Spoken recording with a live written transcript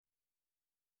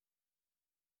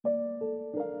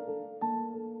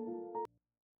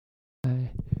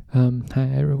Hi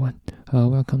everyone.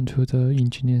 Welcome to the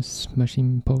Ingenious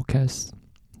Machine Podcast,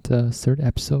 the third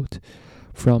episode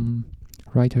from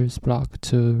writer's block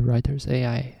to writer's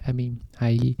AI.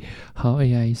 I.e., how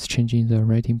AI is changing the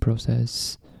writing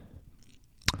process.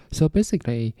 So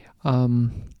basically,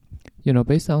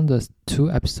 based on the two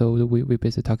episodes, we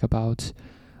basically talk about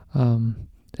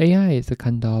AI is a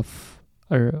kind of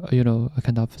a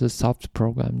kind of the soft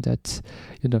program that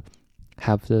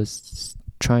have this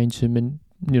trying to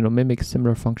mimic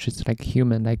similar functions like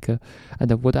human,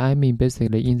 and what I mean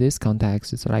basically in this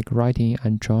context is like writing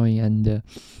and drawing and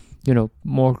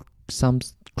more some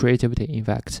creativity in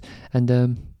fact.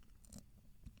 And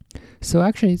so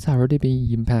actually it's already been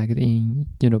impacted in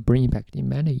bring impact in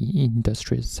many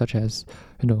industries such as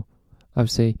I would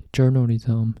say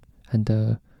journalism and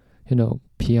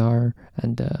PR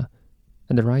and the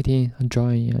writing and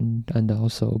drawing and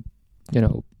also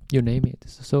you name it.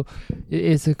 So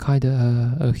it's a kind of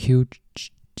a huge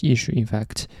issue in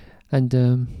fact. And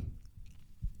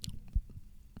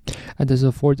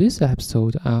so for this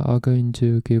episode I'm going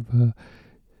to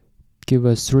give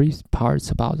us three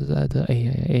parts about the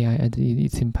AI and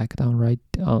its impact on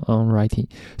writing.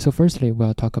 So firstly,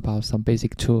 we'll talk about some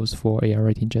basic tools for AI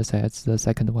writing, just as the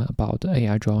second one about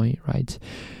AI drawing, right?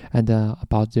 And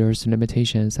about their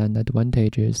limitations and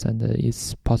advantages and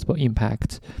its possible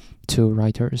impact to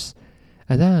writers.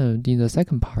 And then in the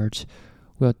second part,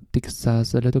 we'll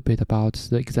discuss a little bit about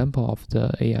the example of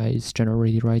the AI's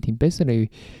generated writing,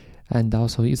 basically, and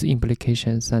also its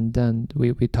implications. And then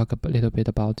we talk a little bit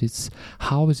about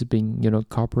how it's being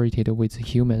cooperated with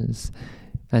humans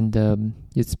and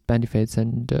its benefits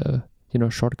and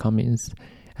shortcomings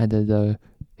and the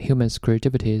humans'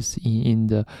 creativities in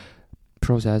the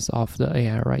process of the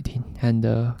AI writing, and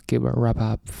give a wrap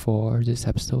up for this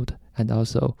episode. And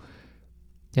also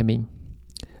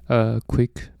a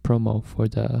quick promo for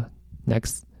the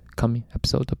next coming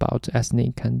episode about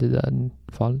ethnic and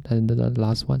the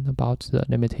last one about the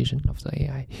limitation of the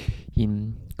AI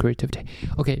in creativity.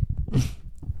 Okay,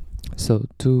 so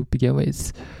to begin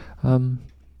with,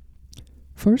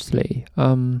 firstly,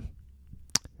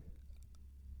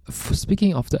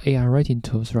 speaking of the AI writing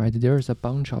tools, right, there's a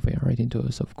bunch of AI writing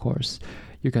tools, of course.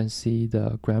 You can see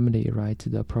the Grammarly, right,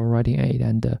 the Pro Writing Aid,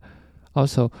 and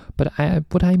also, but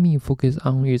what I mean focus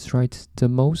on is, right, the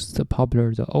most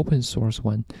popular, the open source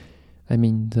one.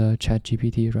 The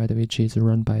ChatGPT, right, which is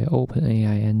run by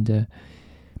OpenAI, and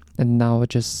now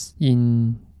just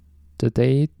in the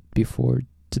day before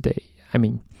today,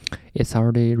 it's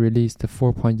already released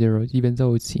 4.0. Even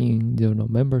though it's in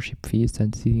membership fees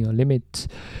and seeing a limit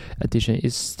edition,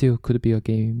 it still could be a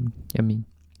game.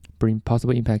 Bring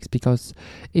possible impacts because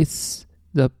it's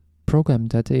the program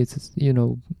that is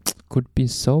could be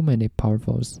so many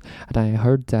powerfuls. And I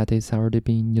heard that it's already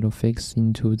been fixed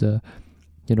into the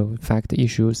fact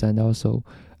issues and also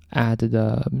add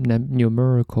the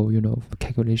numerical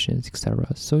calculations,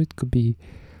 etc. So it could be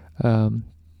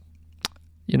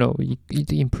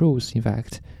it improves in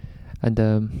fact.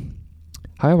 And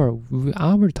however,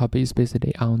 our topic is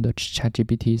basically on the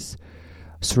ChatGPT's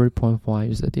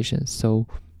 3.5 edition. So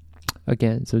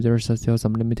again, so there's still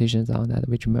some limitations on that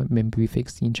which may be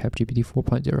fixed in ChatGPT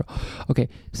 4.0. Okay,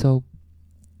 so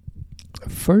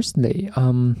firstly,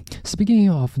 speaking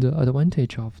of the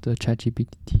advantage of the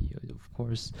ChatGPT, of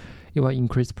course, it will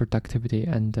increase productivity.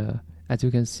 And as you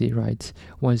can see, right,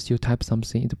 once you type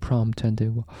something in the prompt and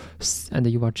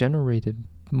you will generate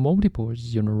multiple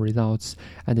results,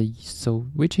 and so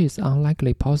which is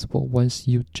unlikely possible once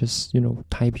you just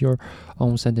type your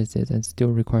own sentences and still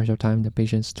requires your time and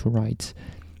patience to write.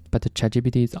 But the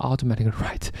ChatGPT is automatically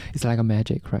right. It's like a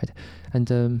magic, right?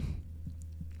 And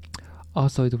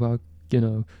also it will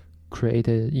create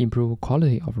an improved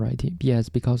quality of writing. Yes,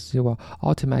 because it will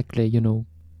automatically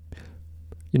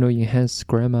enhance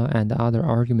grammar and other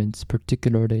arguments,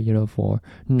 particularly for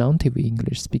non-native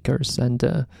English speakers,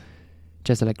 and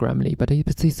just like Grammarly, but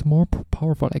it's more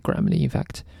powerful like Grammarly in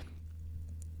fact.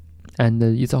 And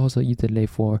it's also easily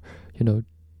for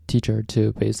teacher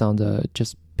to based on the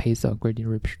just pace of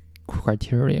grading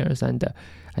criteria and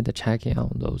checking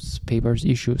on those papers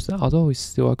issues, although it's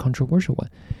still a controversial one.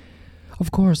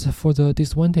 Of course, for the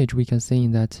disadvantage, we can say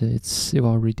that it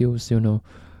will reduce the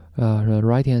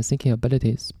writing and thinking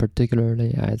abilities,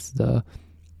 particularly as the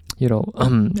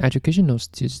educational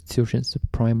institutions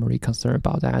primary concern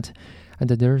about that. And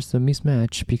there's a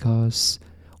mismatch because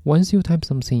once you type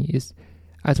something, is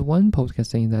at one podcast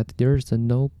saying that there's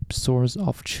no source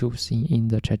of truth in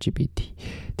the ChatGPT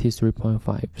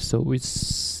 3.5. So it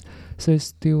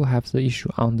still have the issue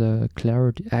on the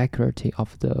clarity, accuracy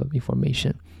of the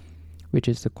information, which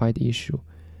is quite issue.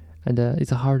 and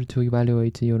it's hard to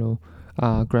evaluate,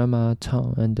 grammar,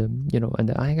 tone, and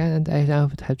and I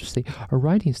have to say, a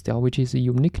writing style which is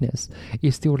uniqueness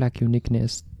is still like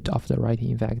uniqueness of the writing.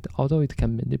 In fact, although it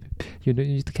can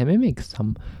it can mimic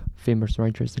some famous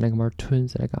writers like Mark Twain,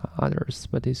 like others,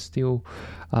 but it's still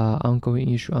ongoing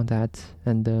issue on that,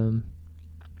 and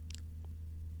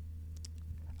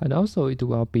also it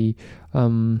will be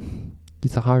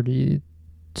it's hard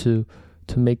to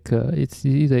make it's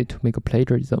easy to make a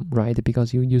plagiarism, right?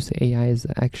 Because you use AI is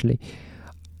actually,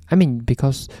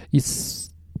 because it's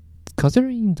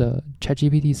considering the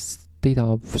ChatGPT's data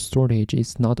of storage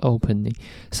is not open,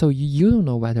 so you don't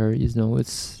know whether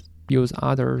it's use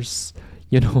others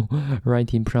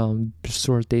writing from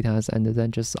source data and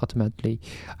then just automatically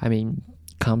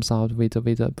comes out with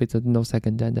a no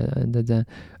second, and then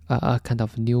a kind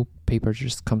of new paper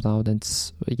just comes out and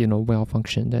it's well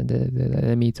functioned, and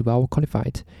it's well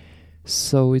qualified.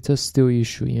 So it's a still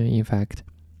issue in fact.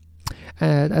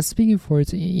 And speaking for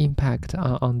its impact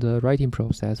on the writing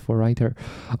process for writer,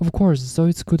 of course, so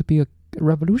it could be a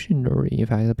revolutionary in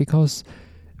fact, because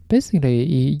basically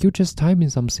you just type in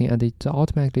something and it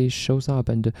automatically shows up,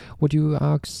 and what you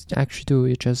actually do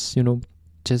is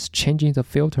just changing the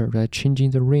filter, right?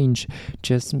 Changing the range,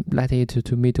 just let it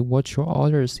to meet what your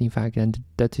orders, in fact, and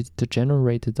that it to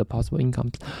generate the possible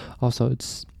incomes. Also,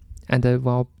 it's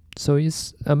so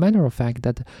it's a matter of fact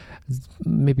that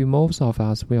maybe most of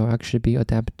us will actually be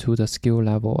adapt to the skill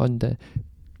level and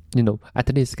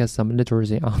at least get some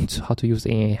literacy on how to use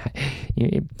AI.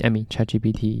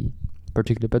 ChatGPT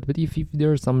particularly, but if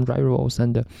there are some rivals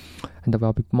and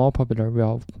will be more popular,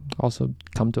 will also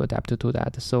come to adapt to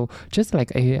that. So just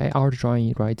like AI art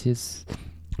drawing, right, it's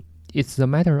a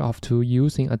matter of to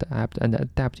using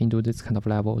adapt into this kind of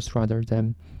levels rather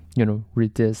than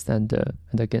resist and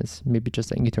against maybe just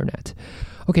the internet.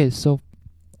 Okay, so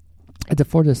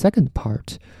for the second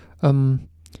part,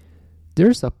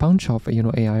 there's a bunch of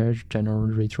AI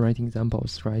generated writing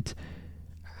examples, right?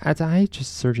 As I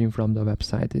just searching from the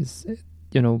website is,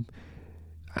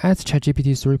 as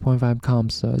ChatGPT 3.5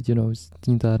 comes,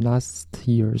 in the last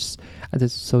years,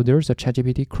 and so there's a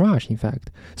ChatGPT crash, in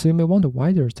fact. So you may wonder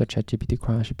why there's a ChatGPT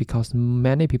crash, because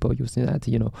many people using that,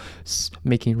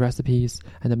 making recipes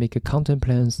and making content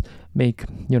plans, make,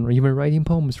 even writing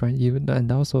poems, right? Even,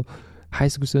 and also high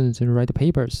school students to write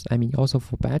papers. Also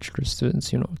for bachelor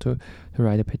students, to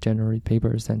write generate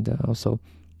papers, and also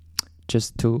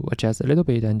just to adjust a little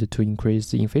bit and to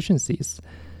increase the efficiencies.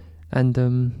 And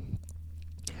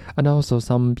also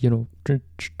some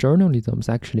journalisms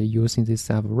actually using this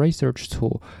research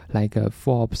tool like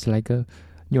Forbes, like New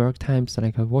York Times,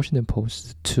 like Washington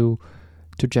Post to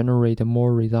generate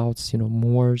more results,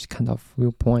 more kind of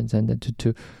viewpoints, and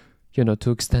to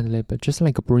extend a little bit, just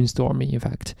like a brainstorming, in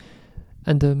fact.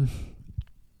 And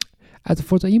as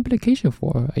for the implication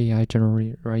for AI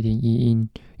generated writing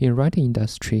in writing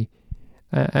industry,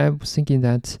 I was thinking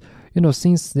that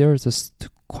since there is a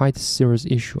quite serious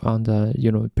issue on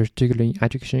the particularly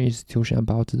education institution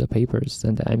about the papers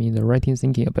and the writing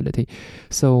thinking ability.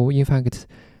 So in fact,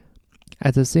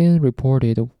 as the CNN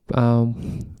reported,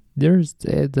 there's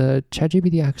the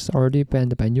ChatGPT Act already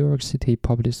banned by New York City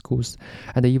public schools,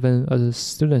 and even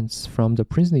students from the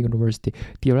Princeton University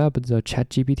developed the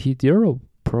ChatGPT Zero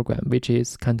program, which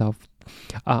is kind of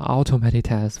automatic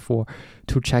test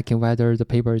to checking whether the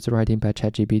paper is written by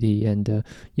ChatGPT, and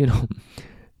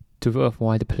to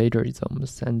avoid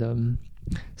plagiarisms. And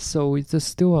so it's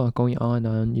still going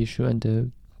on issue, and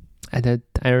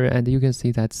you can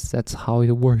see that's how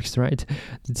it works, right?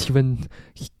 It's even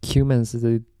humans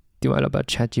develop a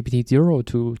ChatGPT Zero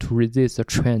to resist the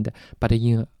trend, but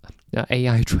in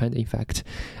AI trend, in fact,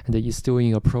 and it's still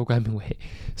in a programming way.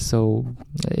 So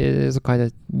it is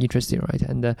quite interesting, right?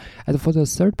 And for the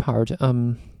third part,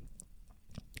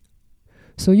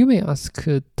 so you may ask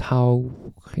how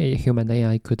a human and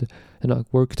AI could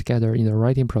work together in the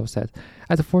writing process.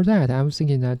 As for that, I was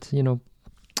thinking that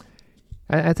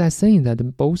as I saying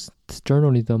that both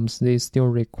journalisms, they still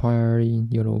require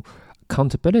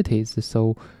accountabilities.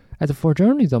 So as for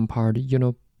journalism part,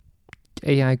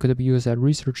 AI could be used as a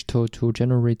research tool to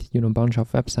generate a bunch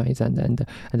of websites and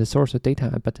the source of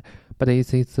data, but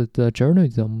it's the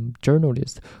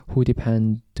journalists who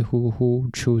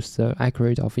choose the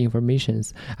accurate of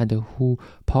informations and who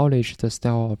polish the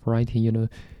style of writing.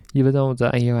 Even though the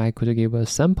AI could give a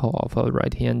sample of a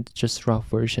writing and just rough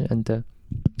version, and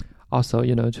also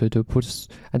to put,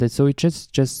 and so it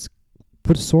just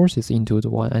put sources into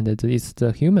the one, and it's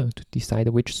the human to decide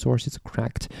which source is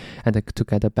correct and to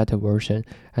get a better version,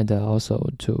 and also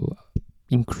to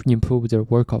improve their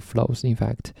work flows, in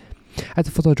fact. As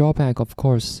for the drawback, of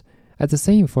course, At the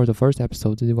same for the first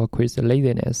episode, it will create the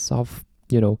laziness of,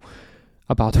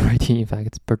 about writing, in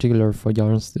fact, particular for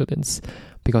young students.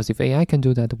 Because if AI can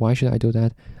do that, why should I do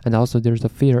that? And also there's a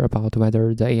fear about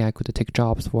whether the AI could take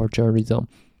jobs for journalism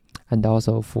and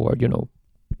also for,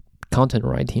 content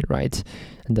writing, right?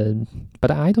 And then,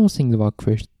 but I don't think it will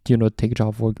create, take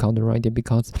job for content writing,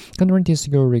 because content writing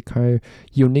still require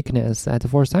uniqueness. And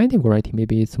for scientific writing,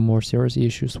 maybe it's a more serious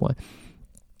issues one.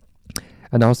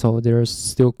 And also there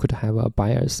still could have a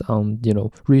bias on,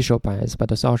 racial bias, but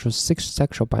there's also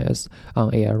sexual bias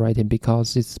on AI writing,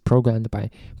 because it's programmed by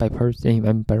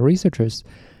researchers.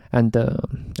 And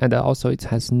also it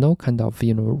has no kind of,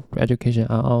 education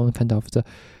on kind of the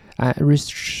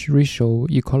racial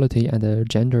equality and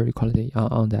gender equality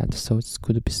on that, so it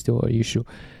could be still an issue.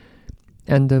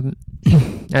 And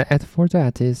for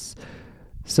that is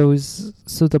so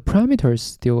the parameter is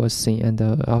still a thing, and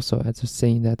also as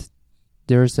saying that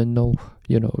there's no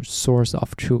source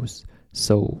of truth,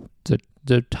 so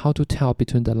the how to tell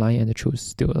between the line and the truth is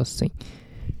still a thing.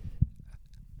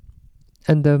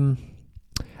 And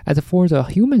as for the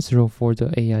human's role for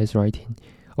the AI's writing,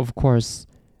 of course,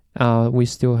 we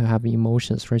still have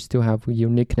emotions, we still have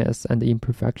uniqueness and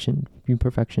imperfection.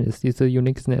 It's a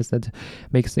uniqueness that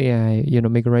makes AI,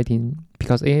 make writing,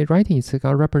 because AI writing is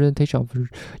a representation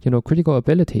of, critical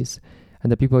abilities,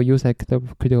 and the people use the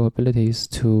critical abilities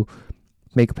to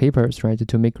make papers, right,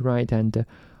 to make right, and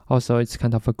also it's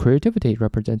kind of a creativity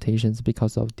representations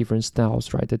because of different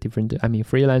styles, right,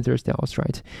 freelancer styles,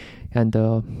 right, and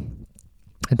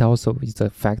also it's a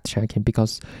fact checking,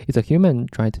 because it's a human,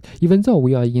 right? Even though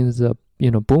we are in the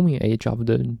booming age of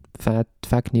the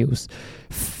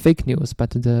fake news,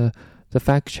 but the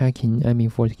fact checking,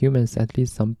 for humans, at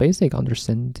least some basic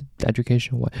understand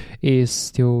education one is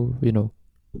still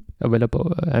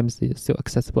available, still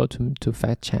accessible to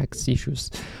fact checks issues.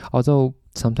 Although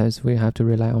sometimes we have to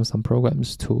rely on some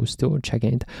programs to still check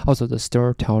it. Also the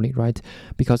storytelling, right?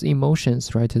 Because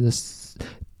emotions, right?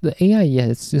 The AI,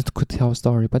 yes, it could tell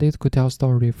story, but it could tell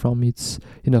story from its,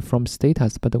 from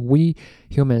status. But we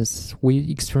humans,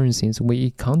 we experience things, we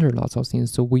encounter lots of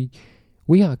things. So we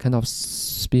are kind of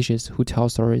species who tell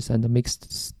stories and make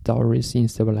stories in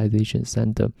civilizations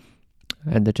and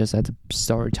just as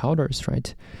storytellers,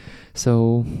 right?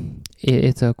 So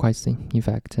it's a quite thing, in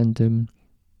fact. And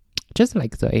just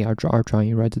like the AR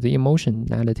drawing, right? The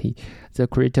emotionality, the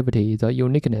creativity, the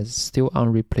uniqueness is still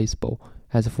unreplaceable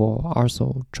as for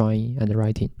also drawing and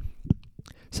writing.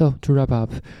 So to wrap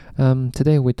up,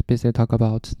 today we basically talk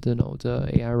about the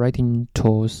AI writing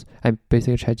tools and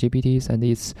basically ChatGPTs and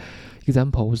its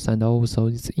examples, and also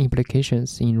its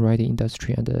implications in writing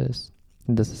industry and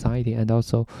the society, and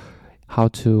also how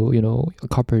to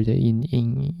incorporate it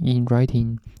in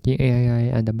writing in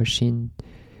AI and the machine.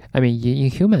 In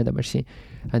human and machine,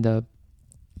 and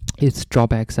its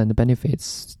drawbacks and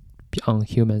benefits on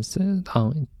humans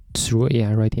through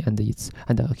AI writing, and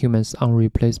humans'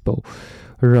 unreplaceable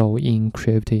role in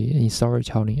creativity, in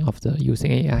storytelling of the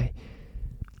using AI.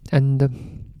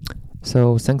 And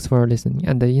so thanks for listening.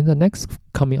 And in the next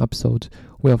coming episode,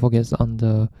 we'll focus on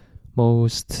the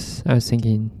most, I was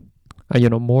thinking,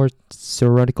 more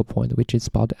theoretical point, which is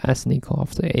about the ethnic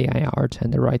of the AI art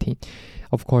and the writing.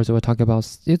 Of course, we'll talk about,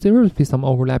 there will be some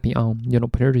overlapping on,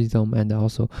 plagiarism and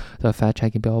also the fact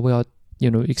checking, but we'll,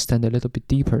 extend a little bit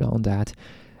deeper on that.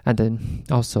 And then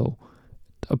also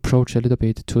approach a little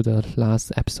bit to the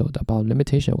last episode about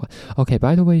limitation one. Okay,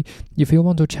 by the way, if you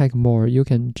want to check more, you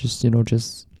can just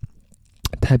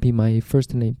type in my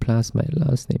first name plus my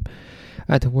last name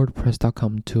at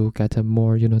wordpress.com to get a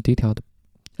more detailed,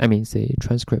 say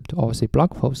transcript or say blog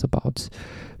post about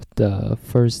the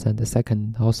first and the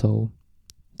second, also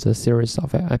the series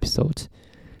of episodes,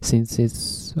 since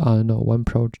it's one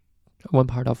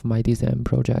part of my DCIM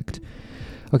project.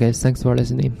 Okay, thanks for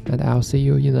listening, and I'll see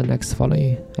you in the next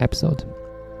following episode.